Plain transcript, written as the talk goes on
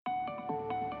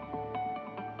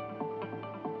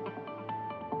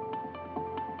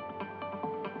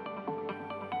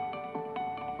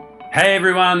Hey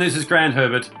everyone, this is Grant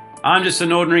Herbert. I'm just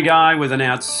an ordinary guy with an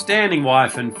outstanding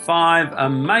wife and 5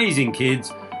 amazing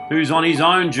kids who's on his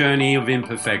own journey of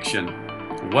imperfection.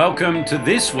 Welcome to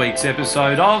this week's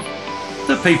episode of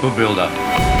The People Builder.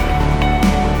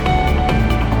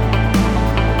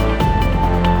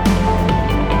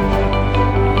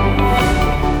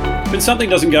 When something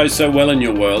doesn't go so well in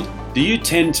your world, do you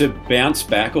tend to bounce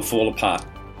back or fall apart?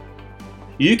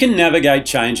 You can navigate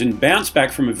change and bounce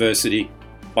back from adversity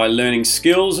by learning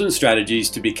skills and strategies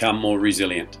to become more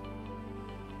resilient.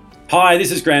 Hi,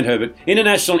 this is Grant Herbert,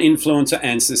 international influencer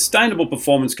and sustainable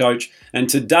performance coach, and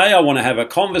today I want to have a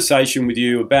conversation with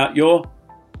you about your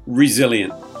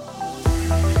resilience.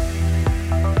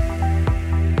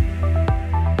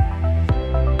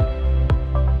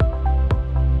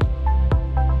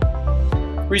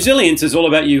 Resilience is all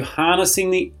about you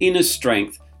harnessing the inner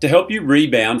strength to help you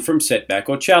rebound from setback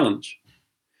or challenge.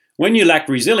 When you lack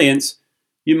resilience,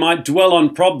 you might dwell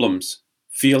on problems,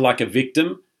 feel like a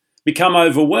victim, become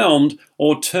overwhelmed,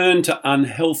 or turn to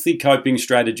unhealthy coping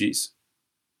strategies.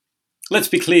 Let's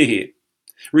be clear here.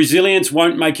 Resilience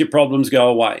won't make your problems go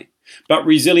away, but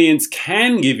resilience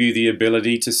can give you the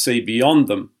ability to see beyond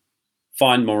them,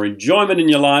 find more enjoyment in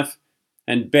your life,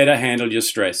 and better handle your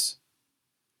stress.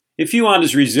 If you aren't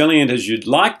as resilient as you'd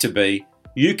like to be,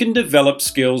 you can develop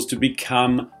skills to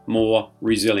become more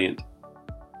resilient.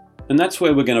 And that's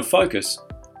where we're going to focus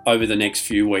over the next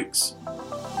few weeks.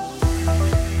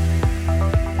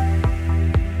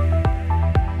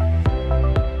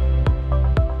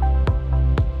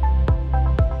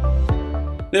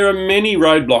 There are many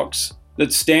roadblocks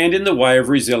that stand in the way of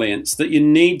resilience that you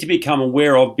need to become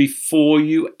aware of before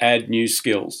you add new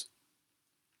skills.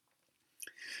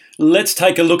 Let's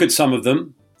take a look at some of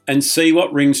them and see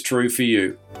what rings true for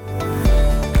you.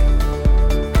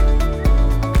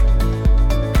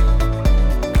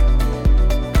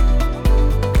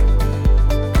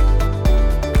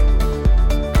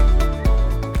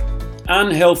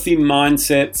 Unhealthy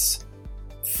mindsets,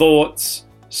 thoughts,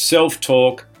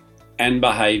 self-talk, and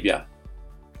behaviour.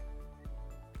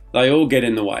 They all get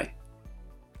in the way.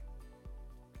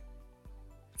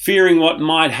 Fearing what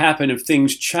might happen if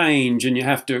things change and you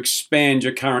have to expand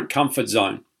your current comfort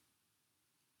zone.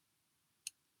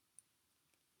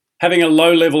 Having a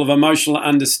low level of emotional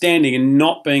understanding and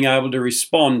not being able to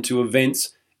respond to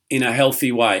events in a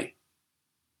healthy way.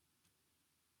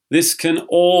 This can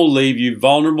all leave you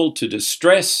vulnerable to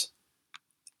distress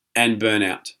and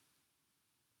burnout.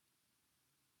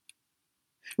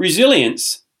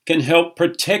 Resilience can help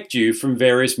protect you from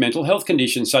various mental health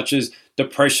conditions such as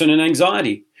depression and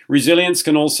anxiety. Resilience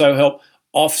can also help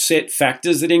offset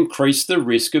factors that increase the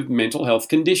risk of mental health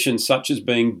conditions such as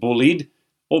being bullied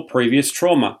or previous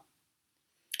trauma.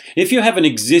 If you have an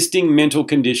existing mental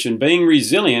condition, being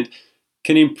resilient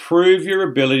can improve your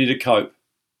ability to cope.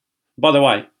 By the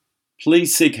way,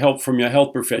 please seek help from your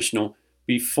health professional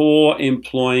before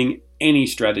employing any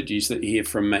strategies that you hear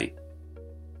from me.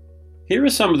 Here are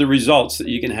some of the results that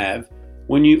you can have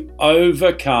when you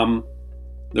overcome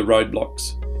the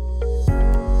roadblocks.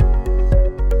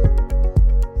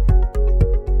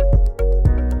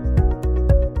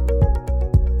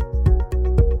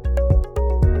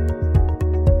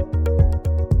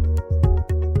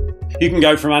 You can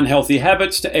go from unhealthy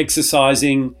habits to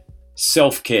exercising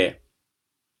self-care.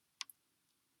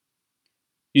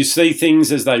 You see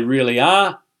things as they really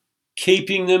are,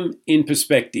 keeping them in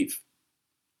perspective.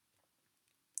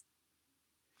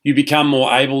 You become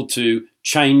more able to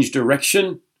change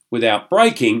direction without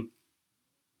breaking,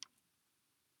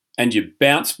 and you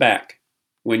bounce back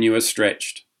when you are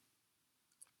stretched.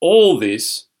 All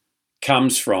this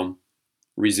comes from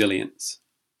resilience.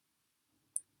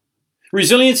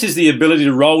 Resilience is the ability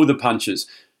to roll with the punches.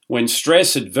 When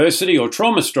stress, adversity, or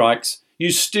trauma strikes,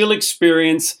 you still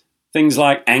experience things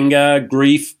like anger,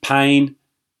 grief, pain,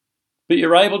 but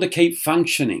you're able to keep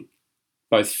functioning,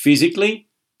 both physically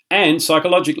and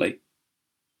psychologically.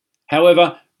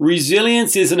 However,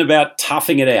 resilience isn't about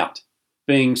toughing it out,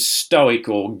 being stoic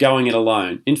or going it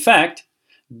alone. In fact,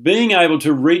 being able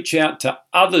to reach out to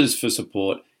others for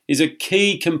support is a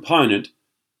key component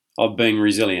of being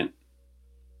resilient.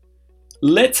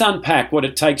 Let's unpack what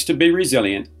it takes to be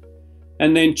resilient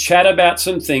and then chat about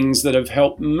some things that have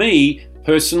helped me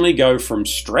personally go from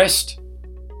stressed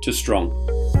to strong.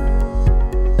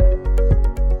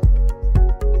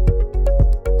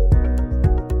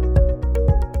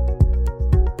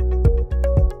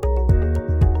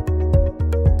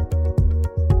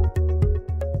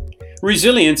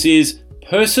 Resilience is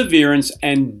perseverance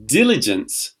and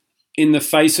diligence in the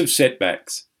face of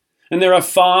setbacks. And there are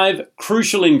 5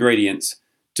 crucial ingredients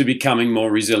to becoming more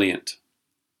resilient.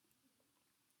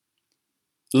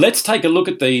 Let's take a look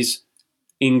at these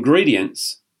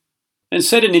ingredients and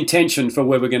set an intention for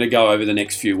where we're going to go over the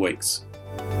next few weeks.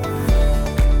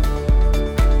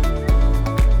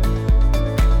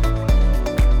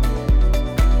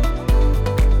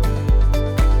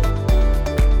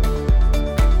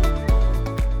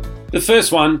 The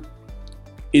first one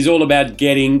is all about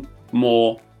getting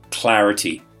more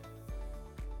clarity.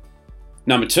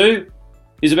 Number 2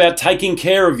 is about taking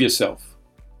care of yourself.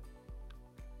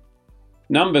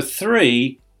 Number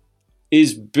 3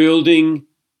 is building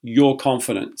your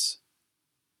confidence.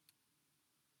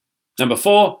 Number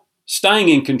 4, staying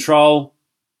in control.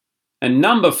 And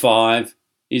number 5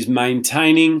 is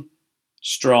maintaining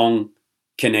strong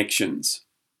connections.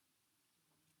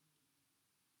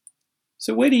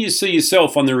 So where do you see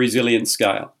yourself on the resilience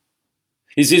scale?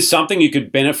 Is this something you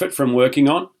could benefit from working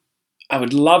on? I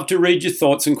would love to read your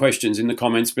thoughts and questions in the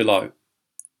comments below.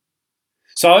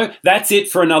 So that's it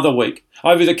for another week.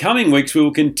 Over the coming weeks, we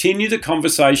will continue the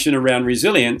conversation around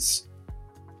resilience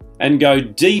and go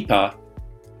deeper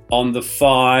on the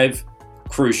 5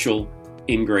 crucial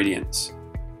ingredients.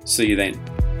 See you then.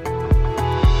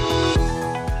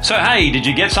 So hey, did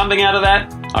you get something out of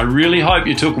that? I really hope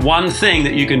you took one thing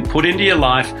that you can put into your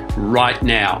life right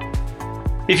now.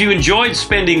 If you enjoyed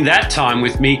spending that time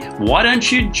with me, why don't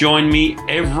you join me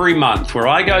every month where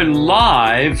I go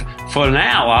live for an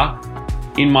hour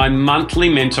in my monthly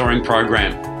mentoring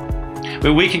program,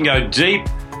 where we can go deep,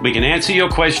 we can answer your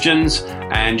questions,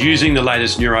 and using the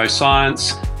latest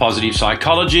neuroscience, positive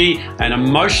psychology, and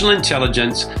emotional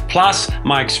intelligence, plus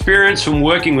my experience from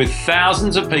working with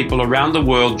thousands of people around the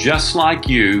world just like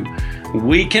you,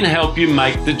 we can help you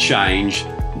make the change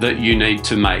that you need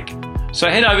to make. So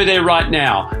head over there right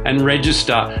now and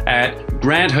register at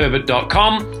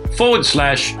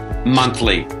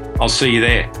grantherbert.com/monthly. I'll see you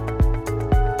there.